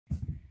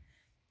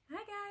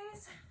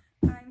guys,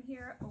 I'm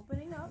here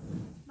opening up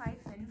my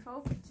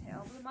Finfolk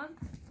Tail of the Month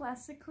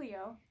Classic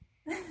Cleo.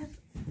 I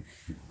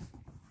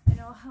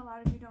know a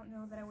lot of you don't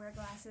know that I wear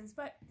glasses,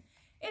 but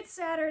it's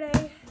Saturday,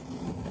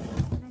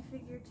 and I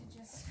figured to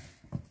just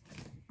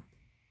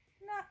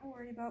not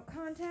worry about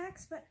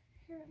contacts, but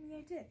apparently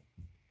I did.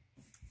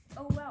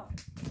 Oh well.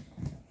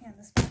 Man,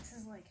 this box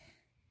is like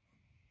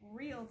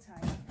real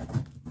tight,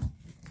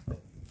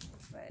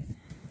 but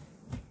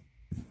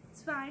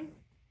it's fine.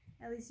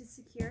 At least it's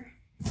secure.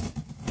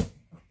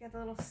 Got the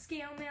little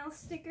scale mail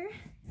sticker.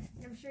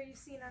 I'm sure you've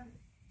seen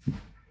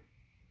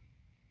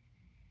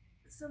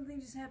something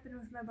just happened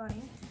with my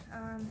bunny.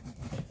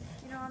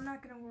 You know, I'm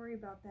not gonna worry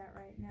about that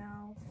right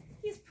now.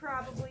 He's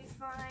probably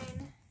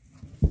fine.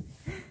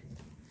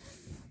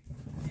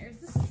 There's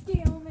the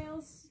scale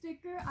mail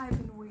sticker. I've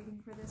been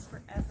waiting for this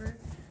forever.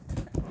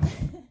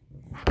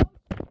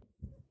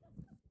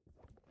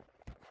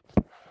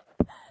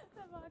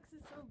 That box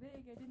is so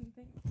big, I didn't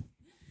think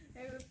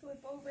it would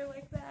flip over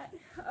like that.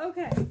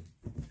 Okay.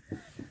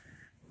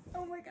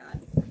 Oh my god.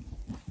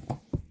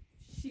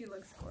 She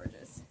looks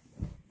gorgeous.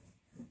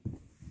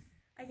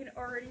 I can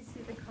already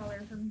see the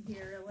color from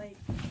here, like,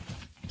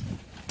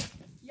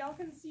 y'all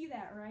can see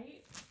that,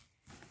 right?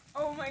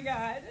 Oh my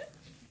god.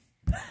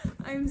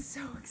 I'm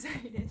so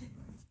excited.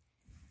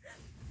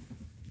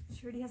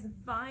 She already has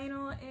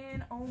vinyl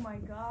in. Oh my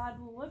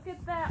god, look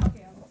at that.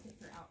 Okay, I'll take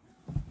her out.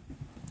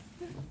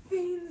 The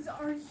fins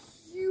are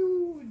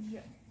huge.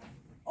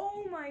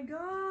 Oh my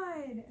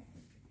god.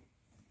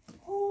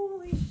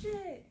 Holy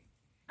shit.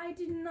 I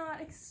did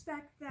not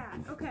expect that.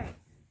 Okay.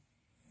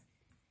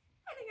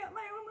 I got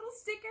my own little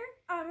sticker.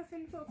 I'm a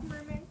Finfolk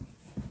mermaid.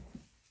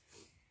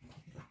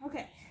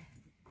 Okay.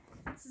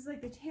 This is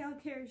like the tail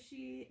care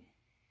sheet.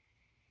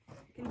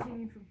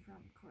 Continued from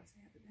front. Of course,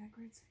 I have it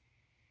backwards.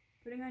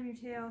 Putting on your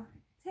tail.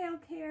 Tail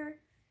care.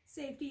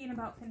 Safety and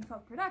about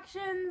Finfolk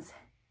Productions.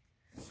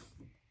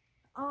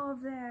 All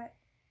of that.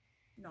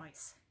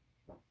 Nice.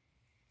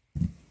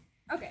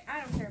 Okay,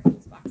 I don't care about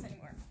this box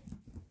anymore.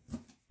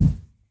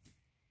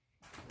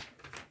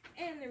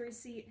 And the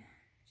receipt,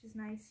 which is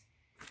nice.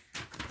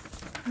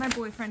 My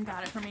boyfriend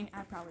got it for me.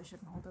 I probably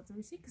shouldn't hold up the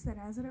receipt because that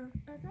has an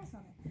address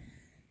on it.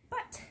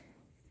 But,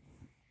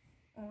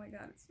 oh my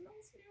god, it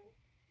smells new.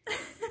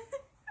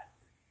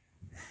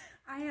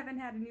 I haven't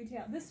had a new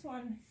tail. This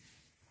one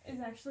is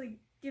actually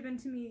given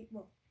to me,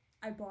 well,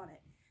 I bought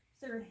it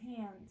third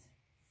hand.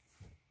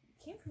 It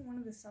came from one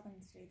of the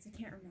southern states, I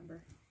can't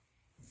remember.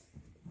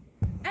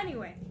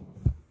 Anyway,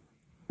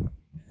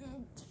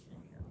 I'm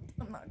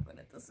not good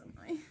at this, am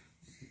I?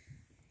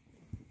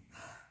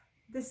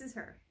 This is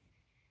her.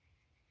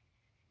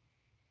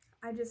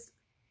 I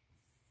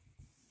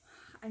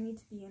need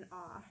to be in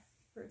awe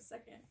for a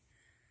second.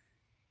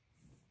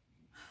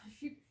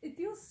 It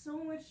feels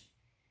so much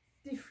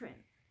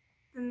different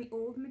than the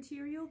old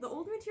material. The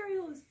old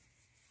material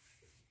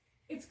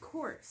it's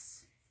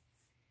coarse.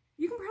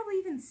 You can probably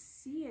even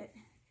see it.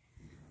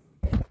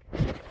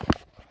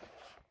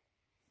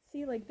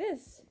 See, like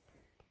this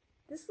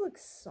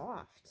looks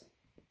soft.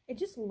 It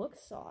just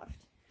looks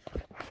soft.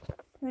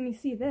 And then you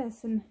see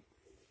this, and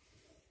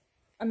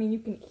I mean, you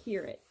can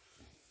hear it.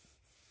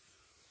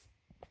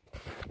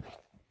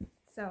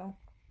 So,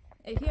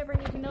 if you ever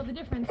need to know the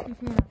difference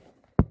between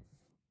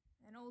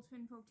an old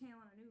Finfolk tail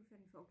and a new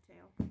Finfolk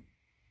tail,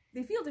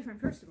 they feel different,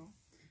 first of all.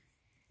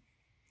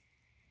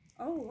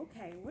 Oh,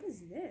 okay, what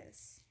is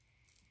this?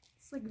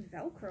 It's like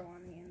Velcro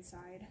on the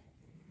inside.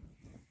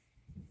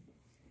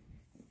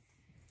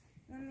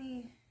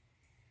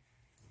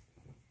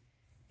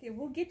 Okay,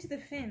 we'll get to the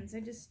fins.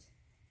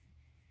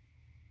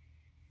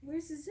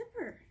 Where's the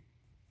zipper?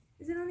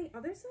 Is it on the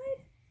other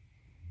side?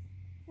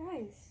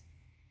 Guys,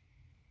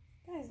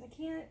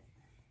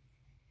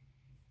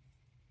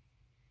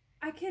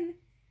 I can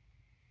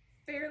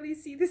barely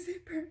see the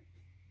zipper.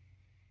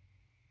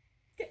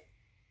 Okay,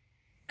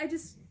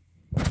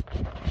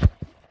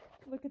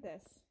 look at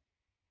this.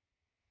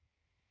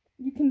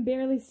 You can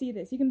barely see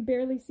this. You can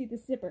barely see the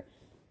zipper.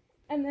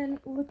 And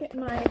then look at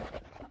my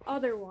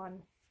other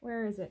one.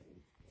 Where is it?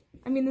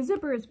 I mean, the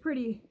zipper is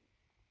pretty,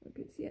 you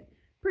can see it,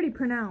 pretty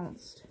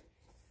pronounced.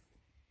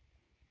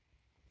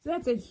 So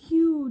that's a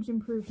huge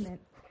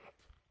improvement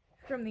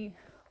from the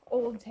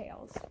old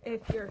tails,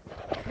 if you're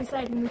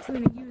deciding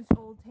between a used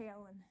old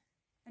tail and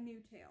a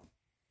new tail.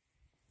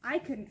 I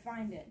couldn't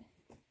find it.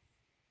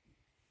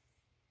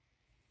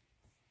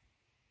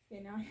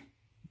 Okay, now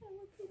I'll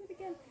look through it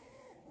again.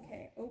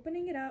 Okay,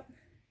 opening it up.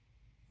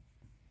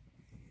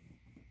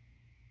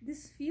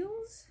 This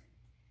feels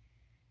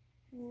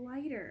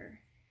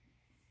lighter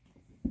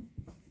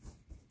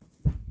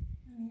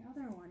than the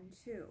other one,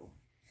 too.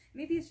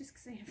 Maybe it's just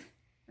because I have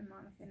a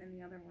monofin in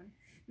the other one.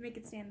 Make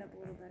it stand up a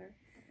little better.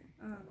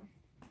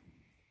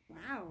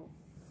 Wow.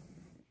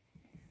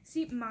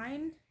 See,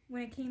 mine,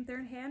 when it came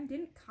third hand,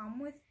 didn't come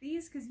with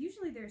these, because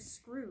usually there's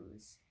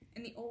screws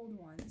in the old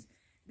ones.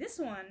 This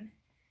one,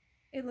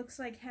 it looks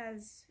like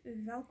has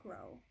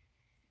Velcro,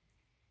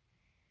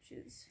 which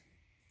is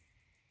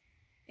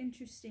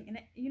interesting. And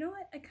you know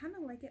what? I kind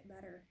of like it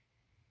better.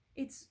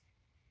 It's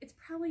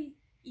probably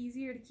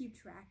easier to keep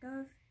track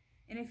of,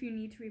 and if you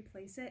need to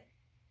replace it,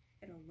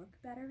 it'll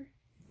look better.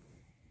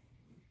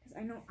 Because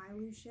I know I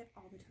lose shit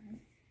all the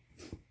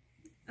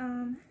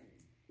time.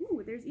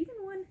 Ooh, there's even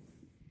one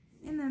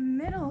in the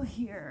middle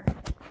here.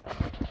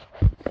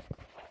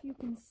 If you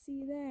can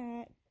see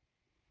that.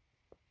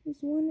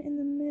 There's one in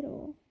the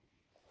middle.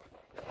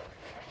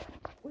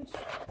 Which,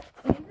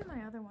 maybe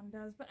my other one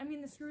does, but I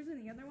mean the screws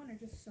in the other one are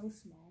just so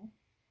small.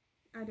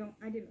 I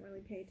didn't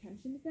really pay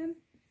attention to them,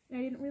 and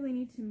I didn't really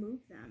need to move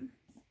them.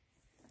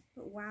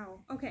 But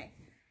wow. Okay.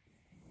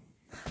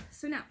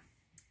 So now,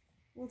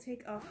 we'll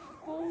take a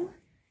full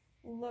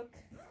look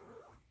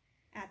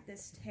at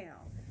this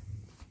tail.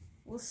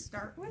 We'll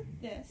start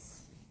with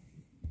this.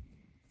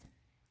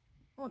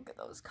 Look at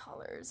those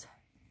colors.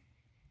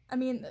 I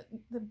mean,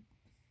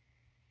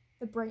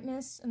 the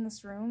brightness in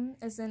this room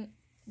isn't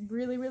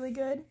really, really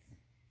good,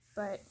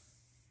 but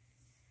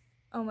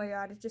oh my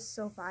god, it's just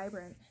so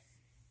vibrant.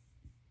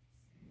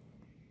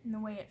 And the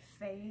way it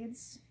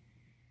fades.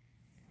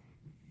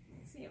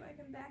 See if I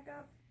can back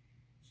up,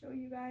 show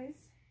you guys.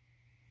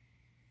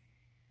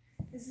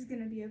 This is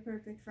gonna be a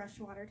perfect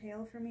freshwater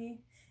tail for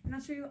me. And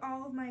I'll show you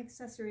all of my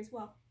accessories.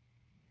 Well,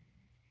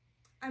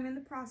 I'm in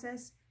the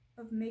process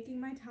of making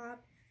my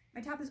top.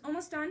 My top is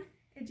almost done.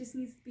 It just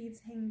needs the beads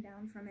hanging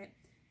down from it.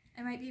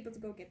 I might be able to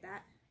go get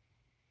that.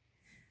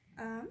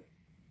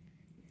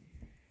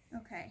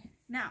 Okay,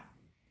 now,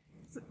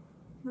 so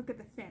look at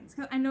the fins.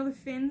 'Cause I know the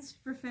fins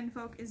for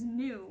Finfolk is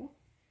new,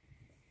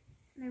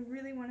 and I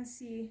really want to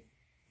see.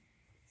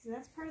 So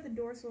that's part of the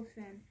dorsal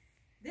fin.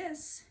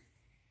 This,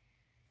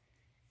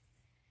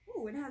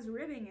 ooh, it has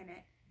ribbing in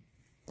it.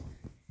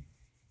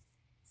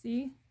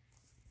 See?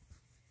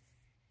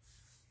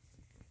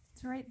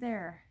 It's right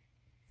there.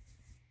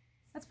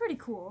 That's pretty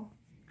cool.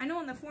 I know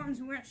on the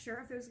forums we weren't sure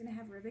if it was going to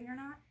have ribbing or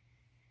not.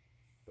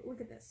 But look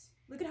at this.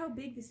 Look at how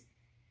big this...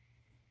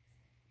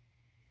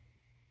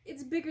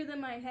 It's bigger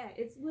than my head.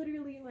 It's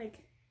literally,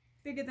 like,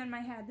 bigger than my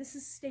head. This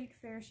is state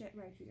fair shit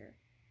right here.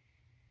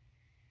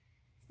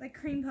 Like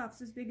cream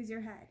puffs as big as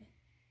your head.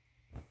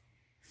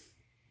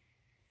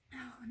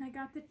 Oh, and I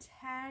got the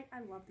tag.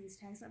 I love these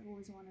tags. I've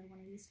always wanted one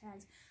of these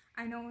tags.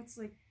 I know it's,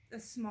 like, a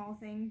small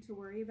thing to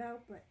worry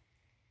about, but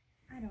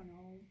I don't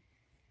know.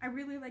 I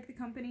really like the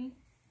company.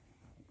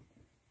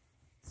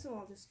 So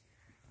I'll just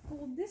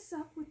hold this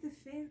up with the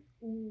fin.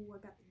 Ooh, I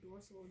got the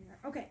dorsal in there.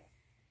 Okay,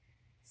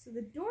 so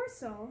the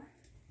dorsal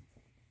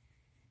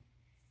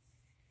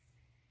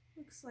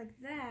looks like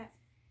that.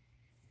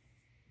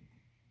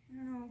 I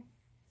don't know,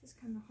 this is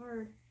kind of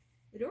hard.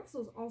 The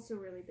dorsal is also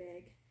really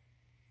big.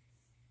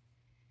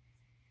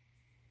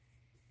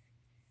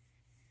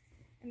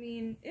 I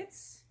mean,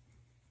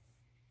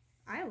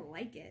 I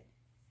like it.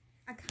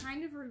 I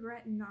kind of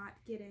regret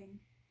not getting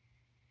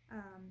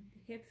the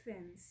hip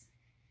fins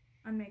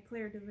on my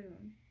Claire de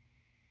Lune.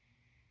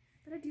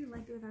 But I do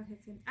like it without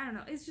hip fins. I don't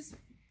know, it's just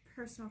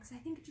personal, because I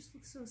think it just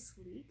looks so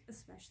sleek,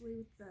 especially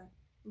with the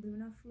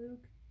Luna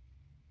fluke.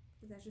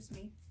 But that's just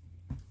me.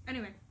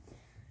 Anyway,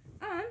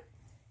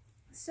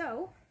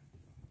 so,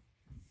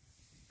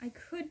 I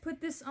could put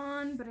this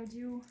on, but I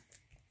do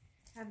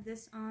have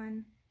this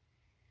on.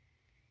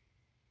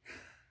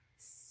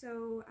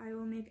 So I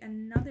will make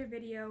another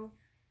video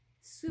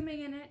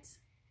swimming in it,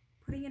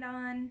 putting it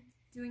on,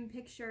 doing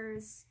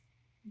pictures,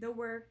 the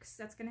works.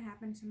 That's going to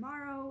happen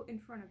tomorrow in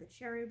front of the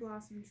cherry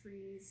blossom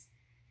trees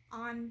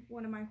on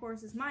one of my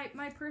horses. My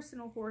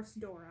personal horse,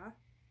 Dora,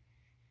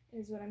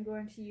 is what I'm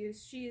going to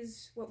use.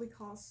 She's what we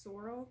call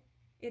sorrel.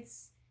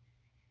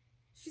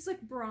 She's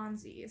like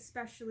bronzy,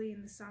 especially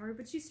in the summer,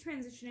 but she's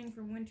transitioning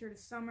from winter to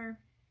summer.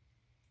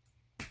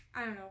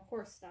 I don't know,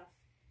 horse stuff.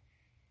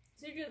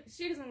 So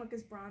she doesn't look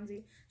as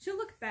bronzy. She'll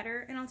look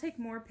better, and I'll take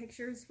more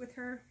pictures with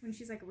her when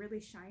she's like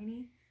really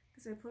shiny,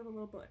 because I put a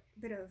little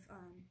bit of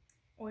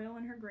oil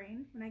in her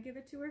grain when I give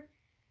it to her.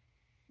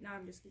 Now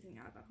I'm just geeking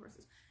out about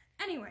horses.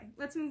 Anyway,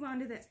 let's move on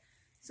to this.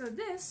 So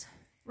this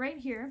right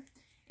here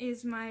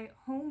is my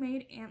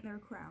homemade antler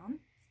crown,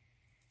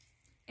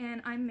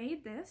 and I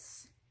made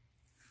this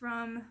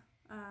from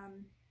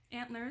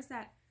antlers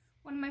that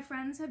one of my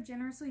friends have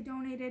generously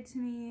donated to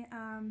me.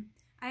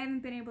 I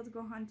haven't been able to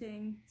go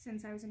hunting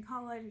since I was in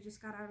college. I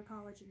just got out of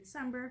college in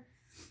December.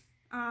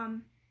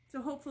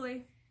 So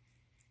hopefully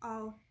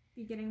I'll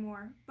be getting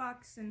more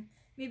bucks, and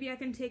maybe I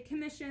can take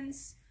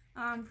commissions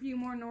for you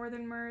more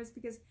northern murs,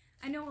 because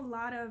I know a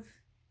lot of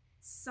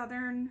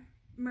southern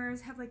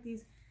murs have like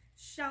these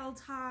shell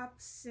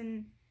tops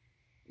and,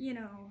 you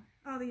know,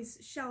 all these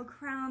shell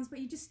crowns, but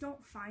you just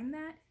don't find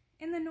that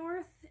in the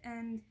north,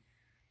 and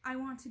I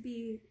want to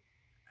be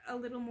a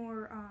little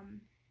more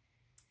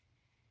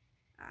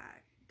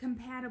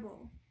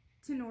compatible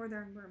to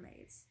northern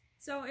mermaids.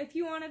 So if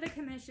you wanted a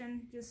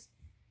commission, just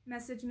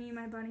message me.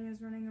 My bunny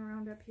is running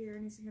around up here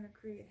and he's gonna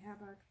create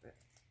havoc, but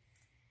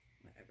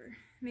whatever.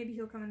 Maybe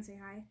he'll come and say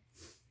hi.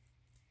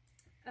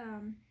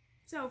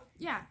 So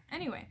yeah,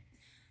 anyway.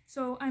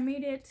 So I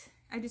made it,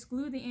 I just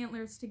glued the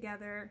antlers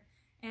together,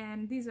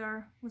 and these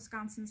are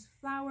Wisconsin's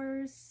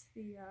flowers,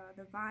 the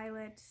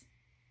violet,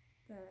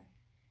 the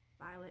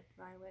violet,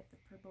 the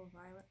purple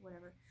violet,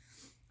 whatever.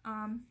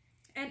 And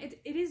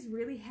it is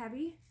really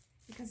heavy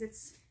because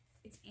it's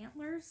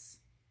antlers.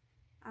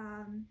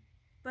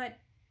 But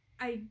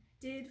I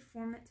did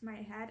form it to my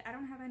head. I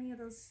don't have any of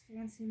those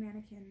fancy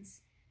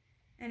mannequins,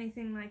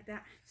 anything like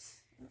that.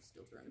 I'm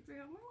still trying to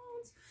figure out my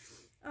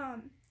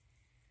loans.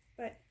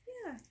 But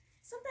yeah,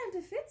 sometimes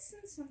it fits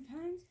and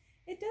sometimes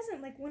it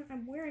doesn't, like when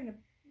I'm wearing a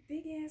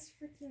big ass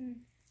freaking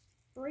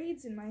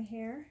braids in my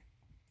hair.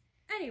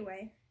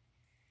 Anyway,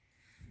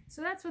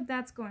 so that's what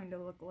that's going to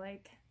look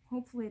like.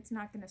 Hopefully it's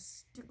not going to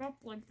stick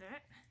up like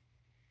that.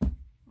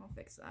 I'll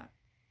fix that.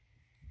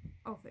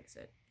 I'll fix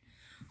it.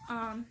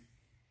 But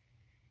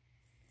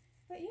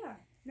yeah,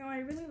 no, I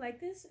really like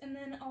this. And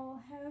then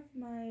I'll have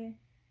my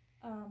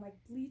like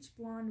bleach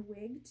blonde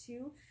wig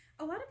too.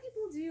 A lot of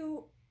people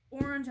do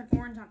orange on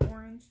orange on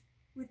orange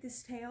with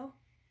this tail,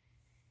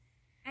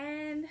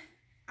 and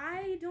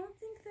I don't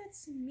think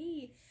that's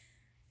me.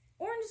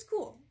 Orange is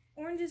cool.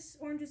 Orange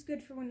is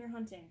good for when you're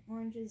hunting.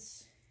 Orange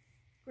is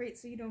great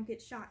so you don't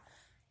get shot.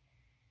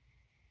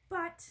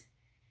 But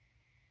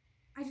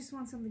I just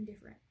want something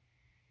different.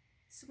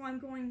 So I'm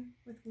going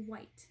with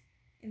white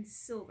and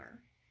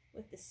silver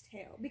with this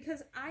tail,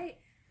 because I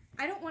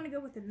don't want to go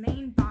with the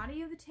main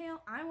body of the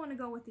tail. I want to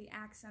go with the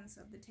accents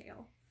of the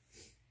tail.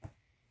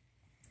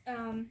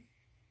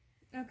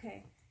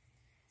 Okay.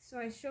 So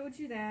I showed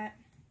you that.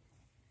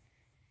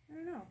 I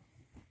don't know.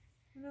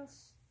 What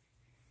else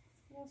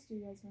do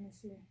you guys want to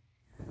see?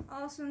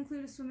 I'll also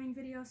include a swimming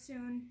video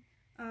soon.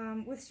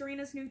 With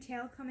Serena's new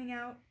tail coming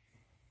out,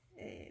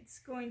 it's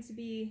going to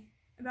be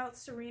about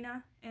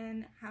Serena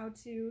and how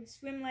to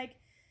swim like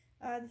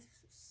the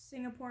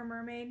Singapore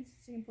mermaid,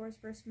 Singapore's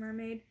first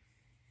mermaid.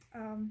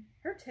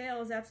 Her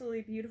tail is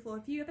absolutely beautiful.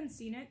 If you haven't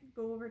seen it,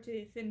 go over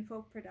to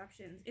Finfolk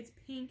Productions. It's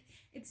pink.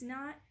 It's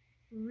not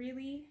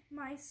really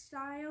my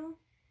style,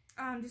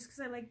 just because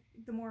I like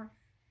the more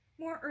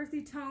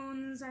earthy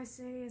tones, I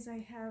say, as I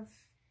have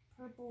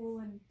purple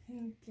and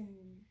pink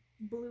and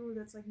blue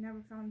that's like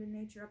never found in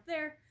nature up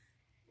there.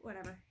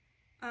 Whatever.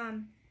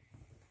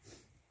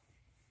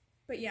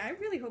 But yeah, I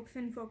really hope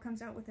Finfolk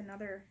comes out with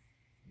another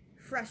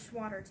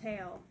freshwater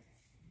tail,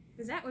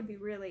 because that would be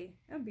really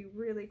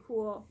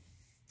cool.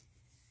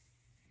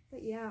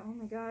 But yeah, oh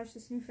my gosh,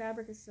 this new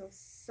fabric is so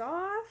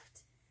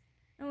soft.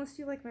 I almost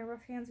feel like my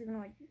rough hands are gonna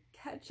like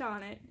catch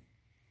on it.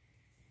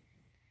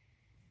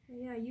 But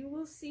yeah, you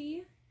will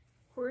see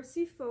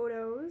horsey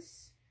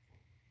photos,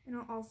 and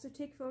I'll also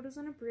take photos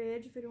on a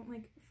bridge if I don't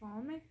like fall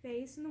on my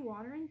face in the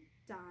water and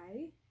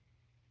die.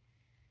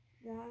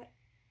 That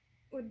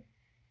would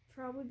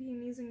probably be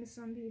amusing to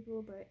some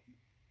people, but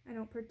I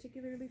don't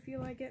particularly feel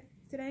like it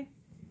today.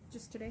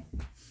 Just today.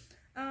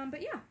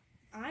 But yeah,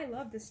 I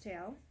love this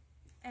tail.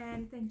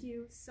 And thank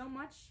you so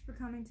much for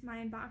coming to my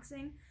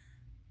unboxing.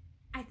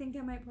 I think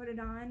I might put it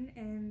on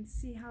and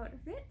see how it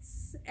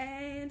fits,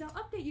 and I'll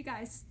update you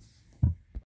guys.